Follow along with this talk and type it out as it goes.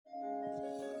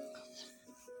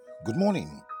Good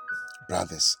morning,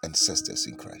 brothers and sisters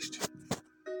in Christ.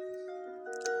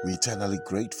 We're eternally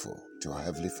grateful to our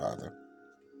Heavenly Father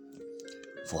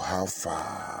for how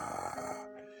far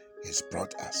He's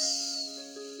brought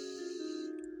us.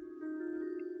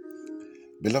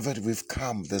 Beloved, we've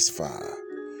come this far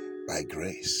by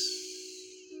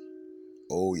grace.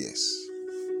 Oh yes,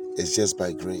 it's just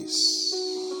by grace.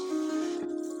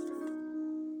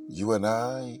 You and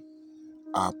I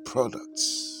are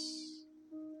products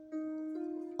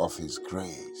of His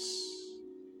grace.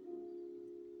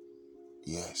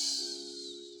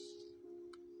 Yes,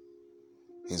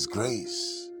 His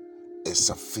grace is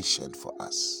sufficient for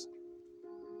us.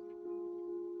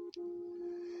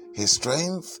 His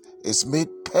strength is made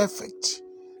perfect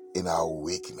in our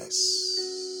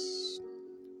weakness.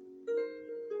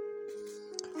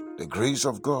 The grace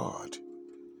of God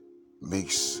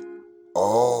makes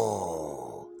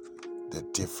all the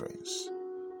difference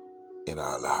in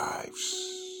our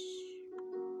lives.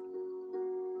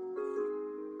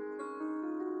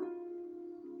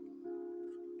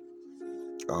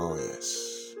 Oh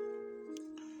yes,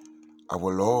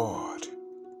 our Lord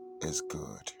is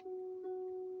good.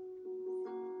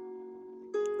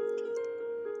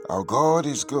 Our God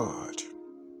is good.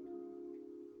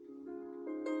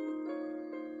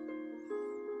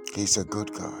 He's a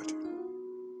good God.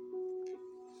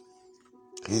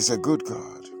 He's a good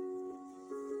God.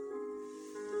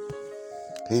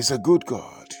 He's a good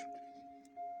God.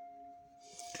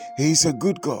 He's a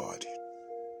good God.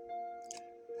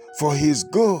 For His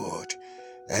good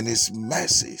and His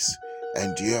mercies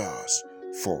endures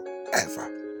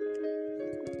forever.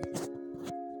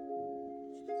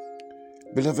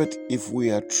 Beloved, if we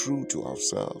are true to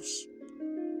ourselves,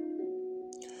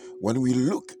 when we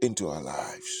look into our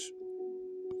lives,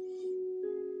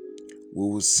 we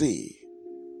will see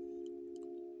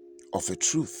of a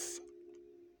truth,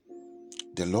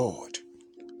 the Lord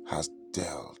has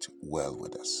dealt well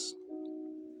with us.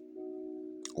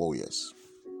 Oh yes.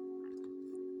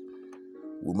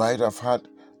 We might have had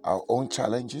our own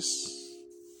challenges,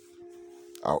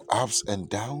 our ups and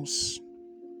downs,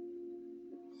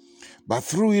 but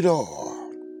through it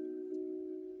all,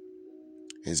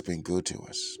 He's been good to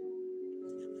us.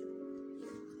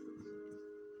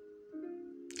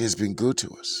 He's been good to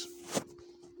us.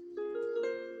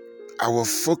 Our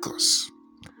focus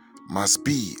must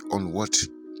be on what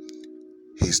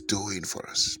He's doing for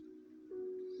us.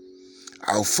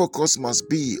 Our focus must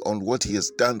be on what He has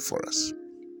done for us.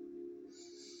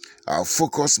 Our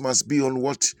focus must be on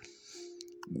what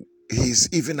He's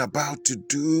even about to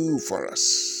do for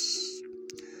us.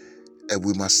 And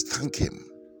we must thank Him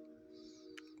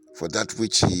for that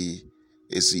which He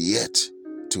is yet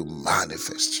to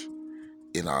manifest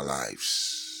in our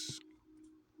lives.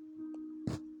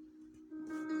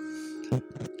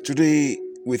 Today,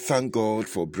 we thank God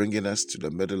for bringing us to the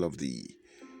middle of the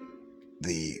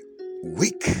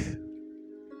week.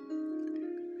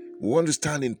 We want to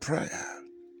stand in prayer,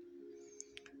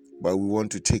 but we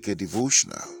want to take a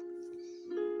devotional.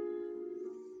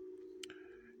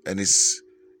 And it's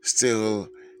still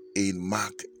in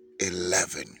Mark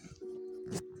 11.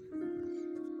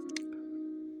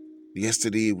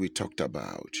 Yesterday, we talked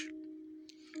about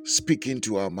speaking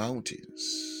to our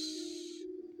mountains.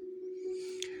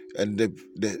 And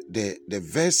the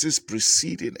verses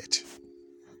preceding it,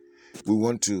 we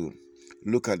want to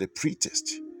look at the pretext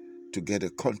to get a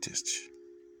context.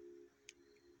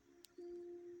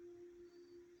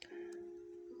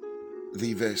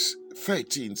 The verse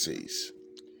 13 says,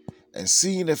 "And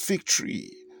seeing a fig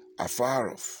tree afar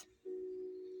off,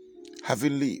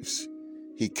 having leaves,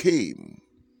 he came,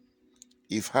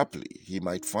 if haply he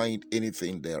might find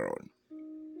anything thereon.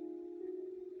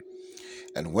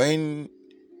 And when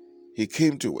he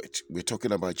came to it," we're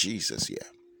talking about Jesus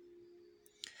here,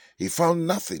 "he found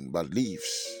nothing but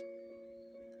leaves,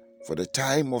 for the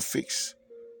time of figs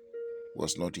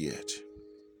was not yet.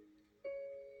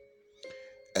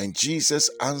 And Jesus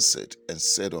answered and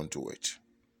said unto it."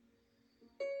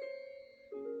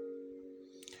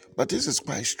 But this is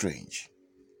quite strange.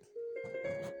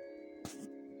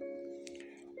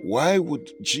 Why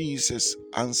would Jesus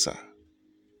answer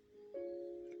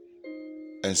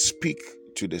and speak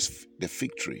to the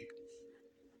fig tree?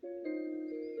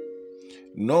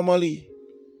 Normally,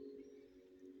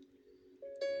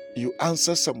 you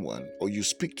answer someone or you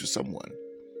speak to someone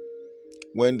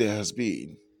when there has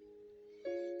been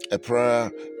a prior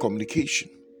communication.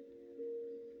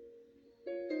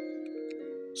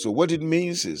 So what it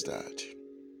means is that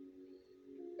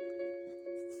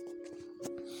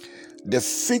the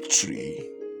fig tree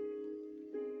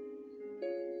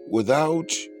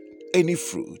without any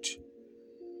fruit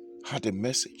had a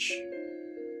message.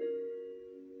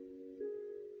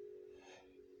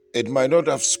 It might not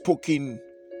have spoken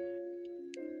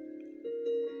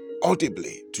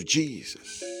audibly to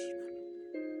Jesus,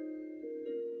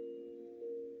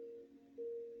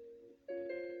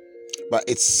 but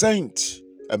it sent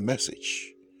a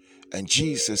message, and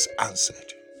Jesus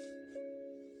answered.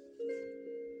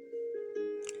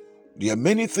 There are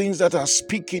many things that are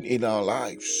speaking in our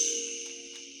lives.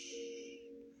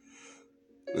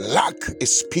 Lack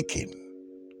is speaking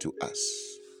to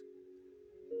us.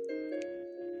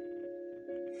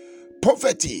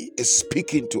 Poverty is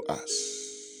speaking to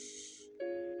us.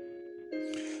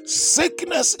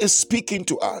 Sickness is speaking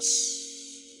to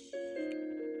us.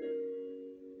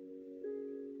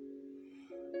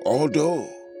 Although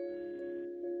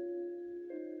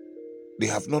they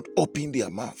have not opened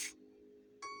their mouth.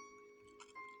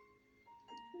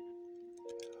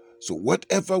 So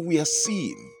whatever we are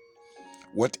seeing,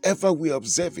 whatever we are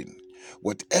observing,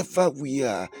 whatever we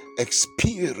are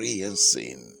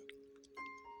experiencing,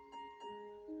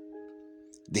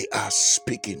 they are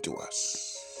speaking to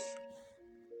us.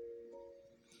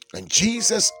 And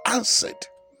Jesus answered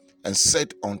and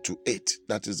said unto it,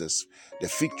 that is the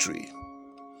fig tree,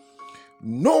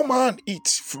 no man eat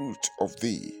fruit of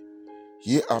thee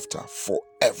hereafter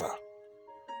forever.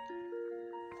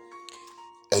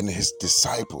 And his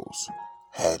disciples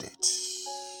heard it.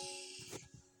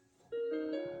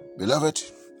 Beloved,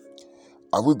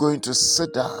 are we going to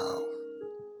sit down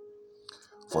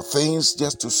for things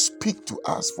just to speak to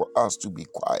us, for us to be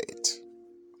quiet?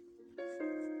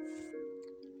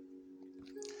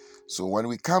 So when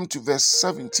we come to verse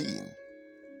 17,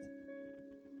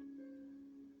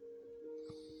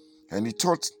 and he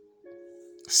taught,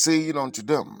 saying unto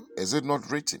them, is it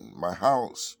not written, my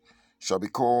house shall be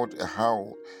called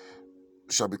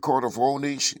of all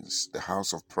nations, the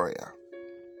house of prayer,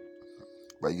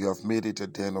 but you have made it a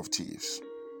den of thieves.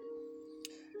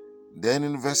 Then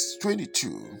in verse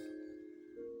 22,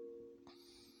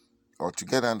 or to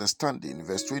get understanding,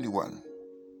 verse 21,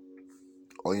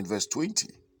 or in verse 20,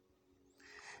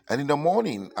 and in the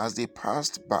morning as they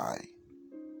passed by,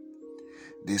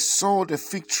 they saw the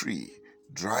fig tree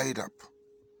dried up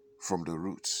from the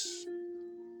roots.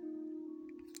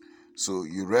 So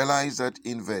you realize that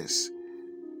in verse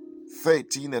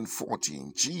 13 and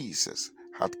 14, Jesus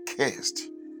had cursed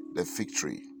the fig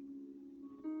tree.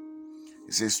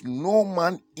 He says, no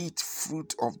man eat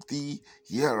fruit of thee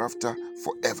hereafter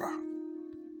forever.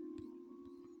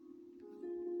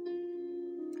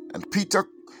 And Peter,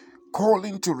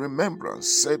 calling to remembrance,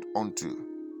 said unto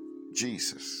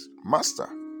Jesus, Master,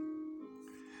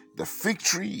 the fig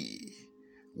tree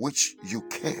which you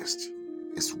cursed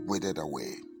is withered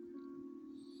away.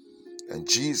 And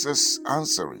Jesus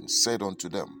answering said unto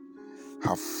them,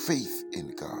 have faith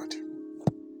in God.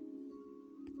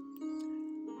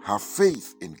 Have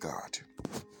faith in God.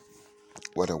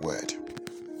 What a word.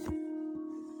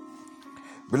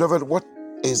 Beloved, what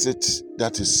is it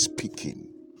that is speaking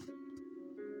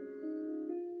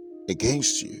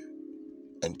against you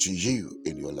and to you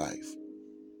in your life?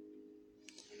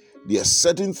 There are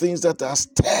certain things that are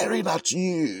staring at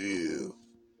you,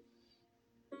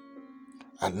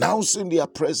 announcing their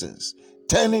presence,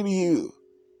 telling you,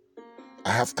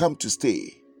 I have come to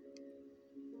stay.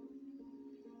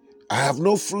 I have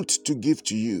no fruit to give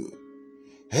to you.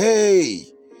 Hey,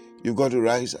 you've got to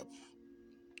rise up.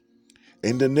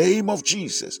 In the name of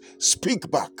Jesus,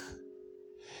 speak back.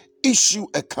 Issue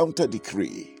a counter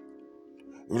decree.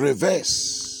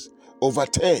 Reverse,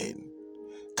 overturn,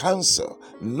 cancel,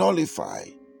 nullify.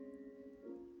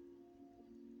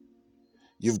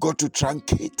 You've got to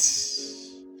truncate,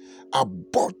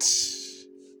 abort,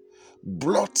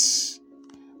 blot,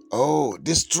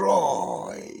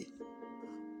 destroy,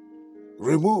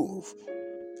 remove,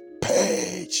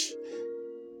 purge.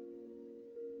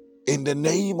 In the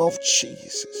name of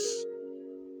Jesus.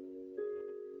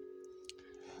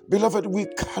 Beloved, we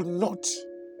cannot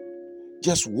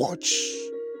just watch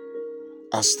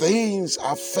as things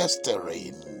are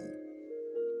festering.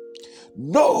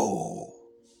 No.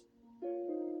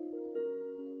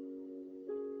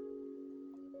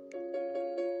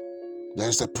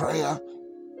 There's a prayer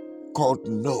called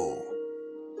no.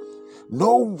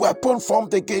 No weapon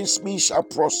formed against me shall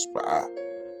prosper.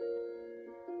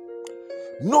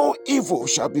 No evil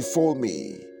shall befall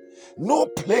me. No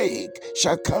plague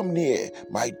shall come near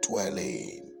my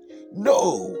dwelling.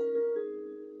 No.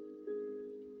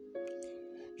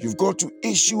 You've got to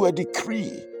issue a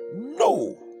decree.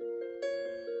 No.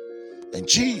 And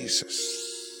Jesus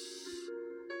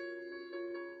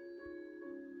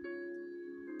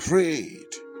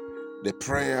prayed the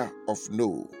prayer of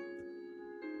no.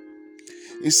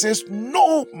 It says,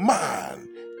 no man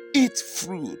eat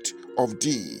fruit of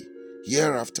thee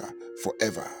hereafter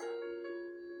forever.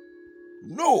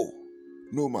 No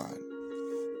man.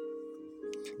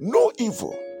 No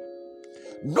evil,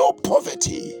 no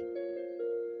poverty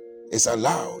is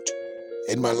allowed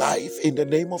in my life in the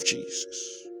name of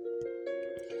Jesus.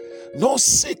 No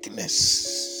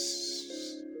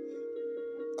sickness.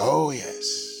 Oh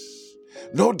yes.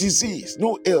 No disease,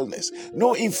 no illness,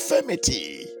 no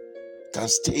infirmity can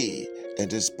stay in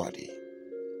this body.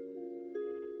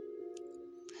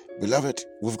 Beloved,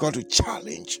 we've got to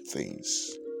challenge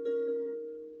things.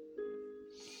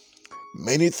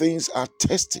 Many things are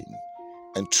testing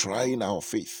and trying our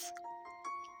faith.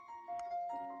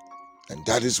 And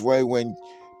that is why when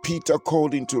Peter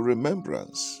called into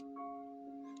remembrance,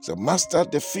 said, Master,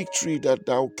 the fig tree that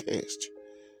thou cursed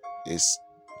is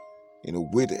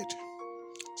withered.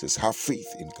 Says, have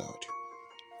faith in God.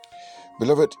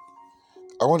 Beloved,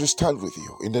 I want to stand with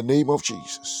you in the name of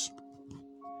Jesus,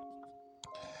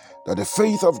 that the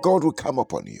faith of God will come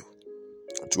upon you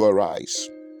to arise,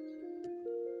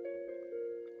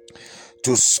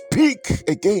 to speak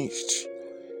against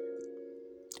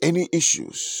any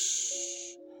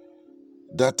issues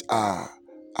that are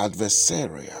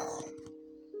adversarial,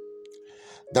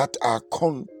 that are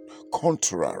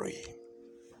contrary,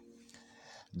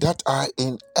 that are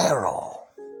in error.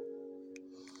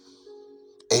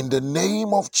 In the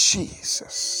name of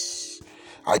Jesus,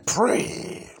 I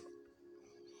pray,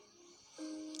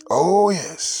 oh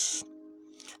yes,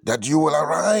 that you will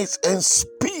arise and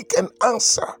speak and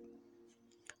answer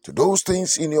to those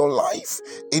things in your life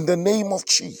in the name of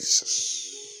Jesus.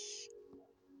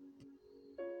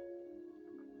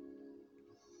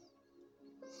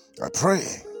 I pray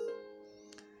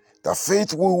that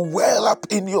faith will well up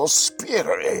in your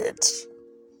spirit.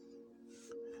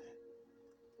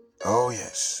 Oh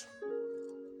yes,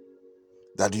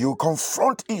 that you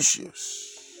confront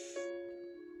issues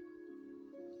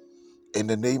in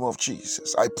the name of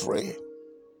Jesus. I pray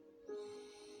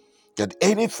that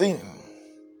anything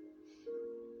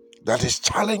that is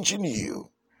challenging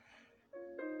you,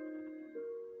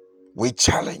 we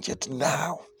challenge it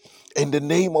now in the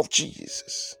name of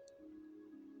Jesus.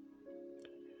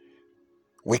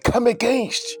 We come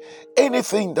against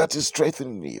anything that is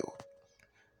threatening you,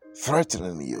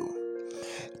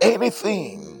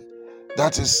 anything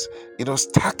that is,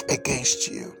 stuck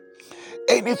against you,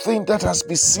 anything that has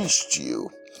besieged you,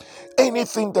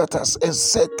 anything that has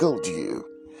encircled you.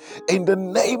 In the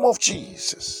name of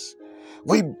Jesus,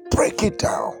 we break it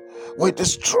down, we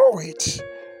destroy it,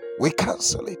 we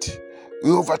cancel it,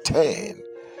 we overturn.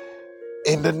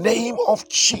 In the name of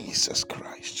Jesus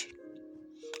Christ,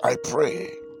 I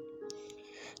pray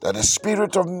that the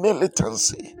spirit of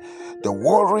militancy, the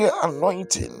warrior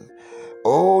anointing,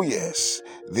 oh yes,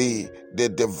 the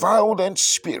violent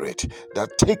spirit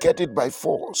that taketh it by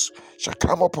force shall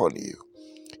come upon you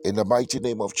in the mighty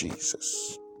name of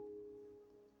Jesus.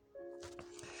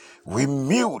 We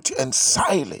mute and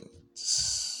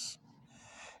silence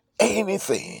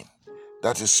anything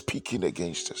that is speaking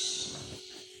against us.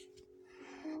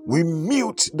 We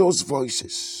mute those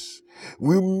voices.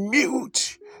 We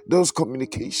mute those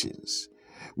communications.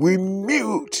 We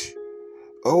mute,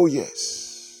 oh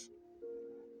yes,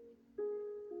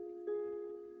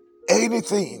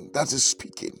 anything that is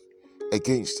speaking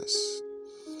against us.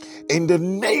 In the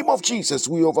name of Jesus,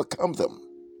 we overcome them.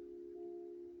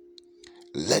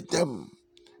 Let them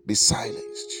be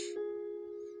silenced.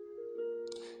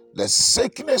 Let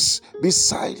sickness be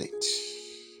silent.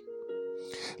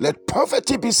 Let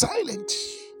poverty be silent.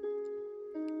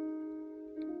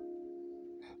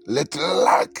 Let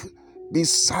lack be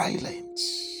silent.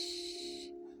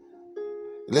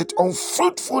 Let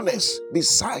unfruitfulness be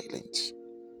silent.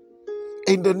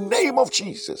 In the name of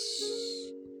Jesus,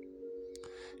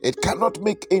 it cannot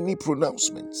make any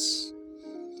pronouncements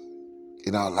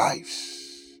in our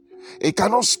lives. It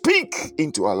cannot speak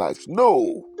into our lives.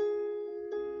 No,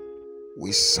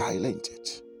 we silence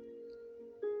it.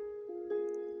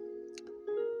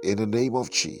 In the name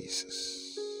of Jesus,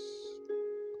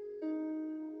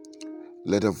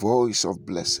 let a voice of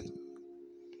blessing,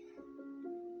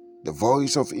 the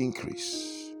voice of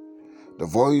increase, the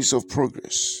voice of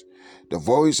progress, the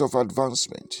voice of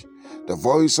advancement, the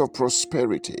voice of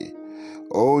prosperity,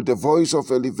 oh, the voice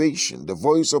of elevation, the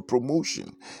voice of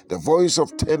promotion, the voice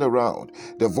of turnaround,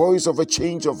 the voice of a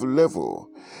change of level,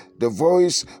 the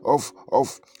voice of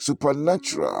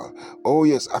supernatural, oh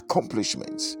yes,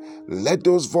 accomplishments. Let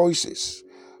those voices,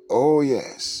 oh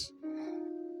yes,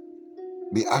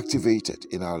 be activated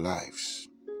in our lives.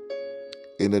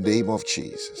 In the name of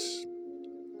Jesus.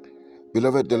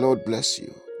 Beloved, the Lord bless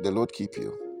you. The Lord keep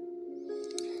you.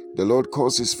 The Lord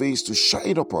cause his face to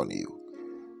shine upon you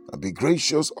and be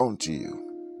gracious unto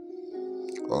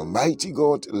you. Almighty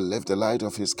God, lift the light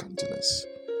of his countenance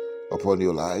upon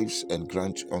your lives and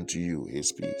grant unto you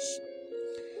his peace.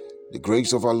 The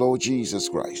grace of our Lord Jesus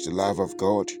Christ, the love of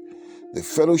God, the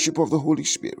fellowship of the Holy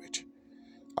Spirit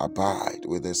abide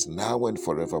with us now and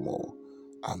forevermore.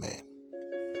 Amen.